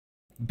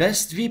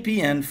Best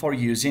VPN for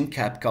using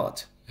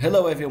CapCut.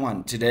 Hello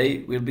everyone,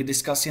 today we'll be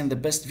discussing the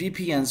best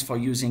VPNs for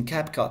using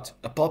CapCut,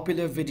 a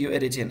popular video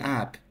editing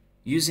app.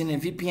 Using a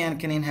VPN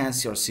can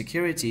enhance your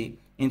security,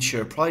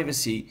 ensure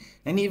privacy,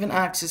 and even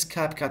access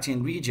CapCut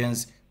in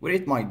regions where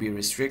it might be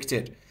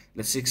restricted.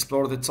 Let's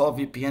explore the top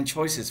VPN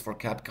choices for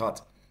CapCut.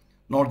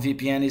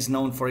 NordVPN is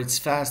known for its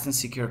fast and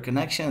secure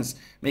connections,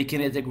 making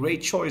it a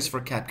great choice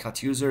for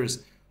CapCut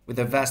users. With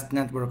a vast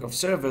network of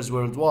servers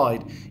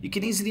worldwide, you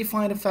can easily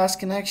find a fast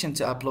connection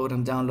to upload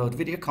and download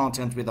video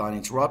content without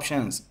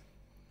interruptions.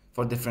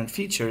 For different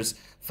features,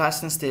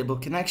 fast and stable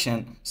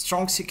connection,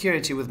 strong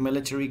security with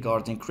military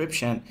guard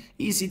encryption,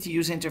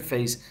 easy-to-use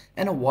interface,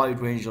 and a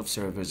wide range of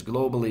servers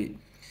globally.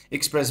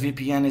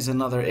 ExpressVPN is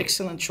another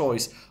excellent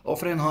choice,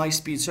 offering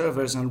high-speed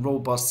servers and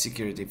robust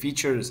security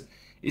features.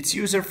 Its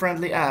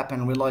user-friendly app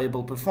and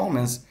reliable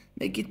performance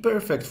make it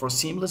perfect for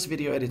seamless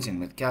video editing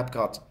with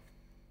CapCut.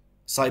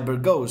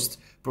 CyberGhost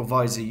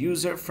provides a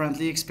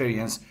user-friendly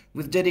experience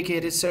with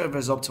dedicated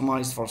servers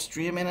optimized for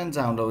streaming and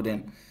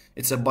downloading.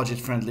 It's a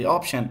budget-friendly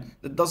option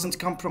that doesn't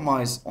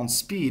compromise on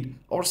speed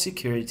or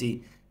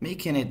security,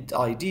 making it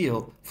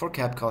ideal for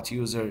CapCut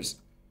users.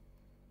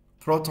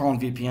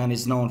 ProtonVPN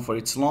is known for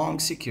its long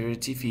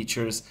security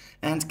features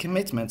and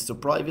commitment to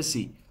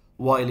privacy.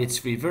 While its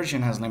free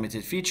version has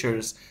limited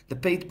features, the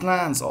paid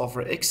plans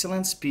offer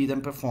excellent speed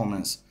and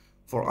performance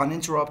for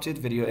uninterrupted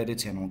video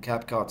editing on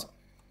CapCut.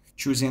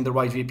 Choosing the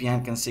right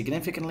VPN can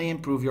significantly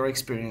improve your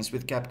experience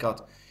with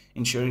CapCut,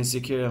 ensuring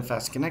secure and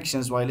fast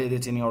connections while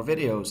editing your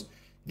videos.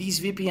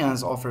 These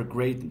VPNs offer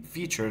great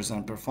features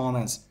and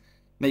performance,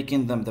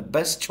 making them the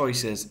best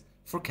choices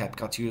for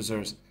CapCut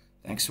users.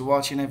 Thanks for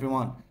watching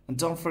everyone, and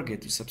don't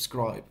forget to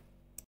subscribe.